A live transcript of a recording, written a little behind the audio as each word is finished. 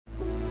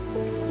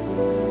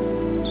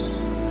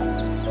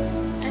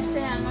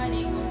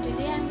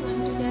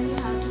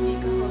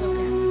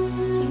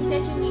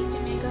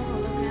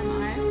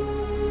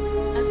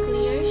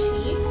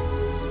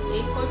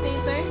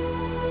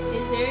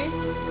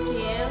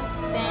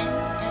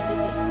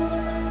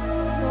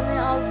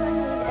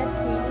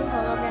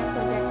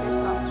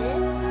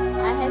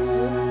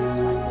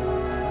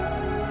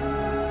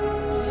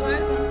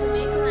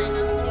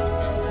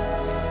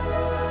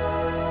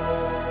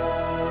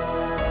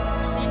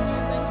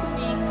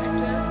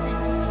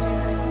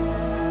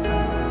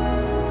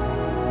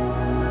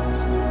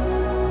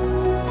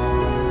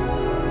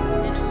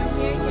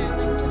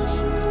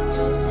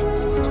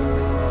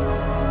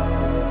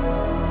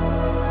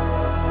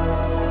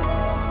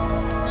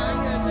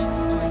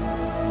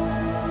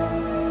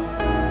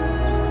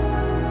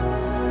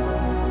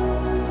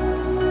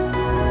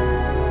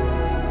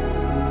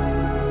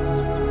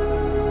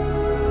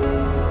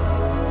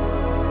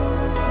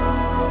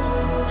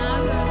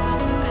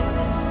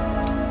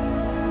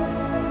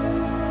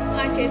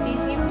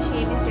trapezium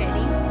shape is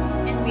ready,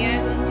 and we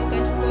are going to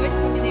cut 4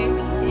 similar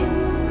pieces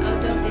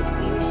out of this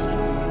clear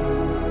sheet.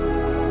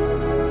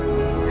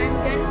 I'm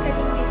done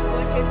cutting these 4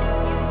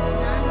 trapeziums.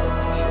 Now I'm going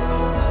to show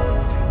you how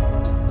to join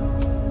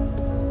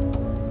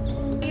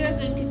it. You are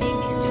going to take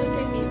these 2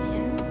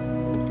 trapeziums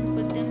and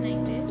put them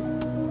like this,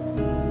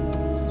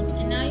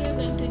 and now you're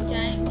going to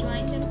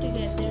join them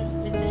together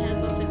with the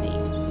help of a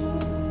tape.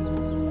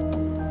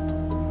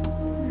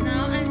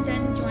 Now I'm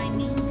done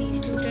joining these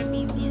 2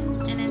 trapeziums,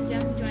 and I'm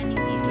done joining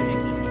these 2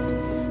 trapeziums.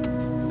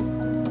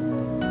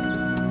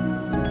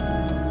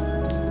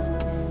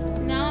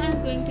 Now I'm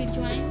going to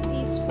join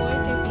these 4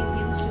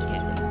 trapeziums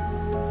together.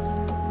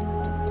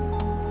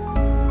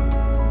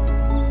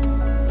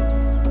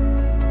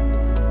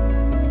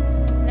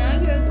 Now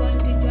you are going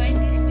to join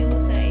these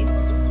 2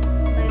 sides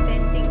by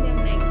bending them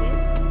like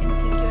this and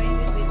securing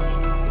it with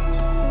tape.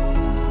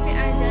 We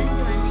are done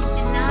joining,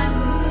 and now I'm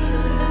going to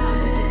show you how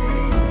to secure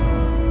it.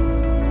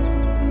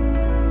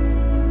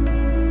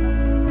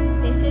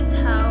 This is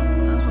how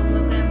a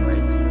hologram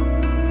works.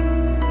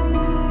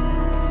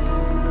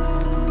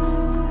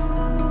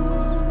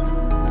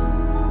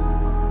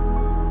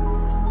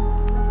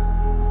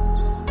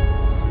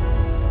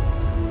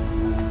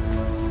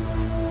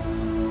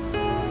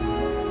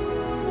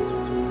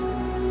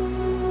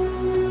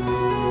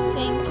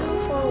 Thank you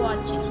for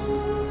watching.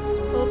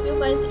 Hope you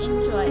guys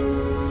enjoyed.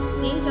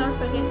 Please don't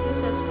forget to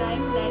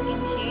subscribe, like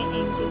and share,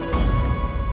 and good seeing you.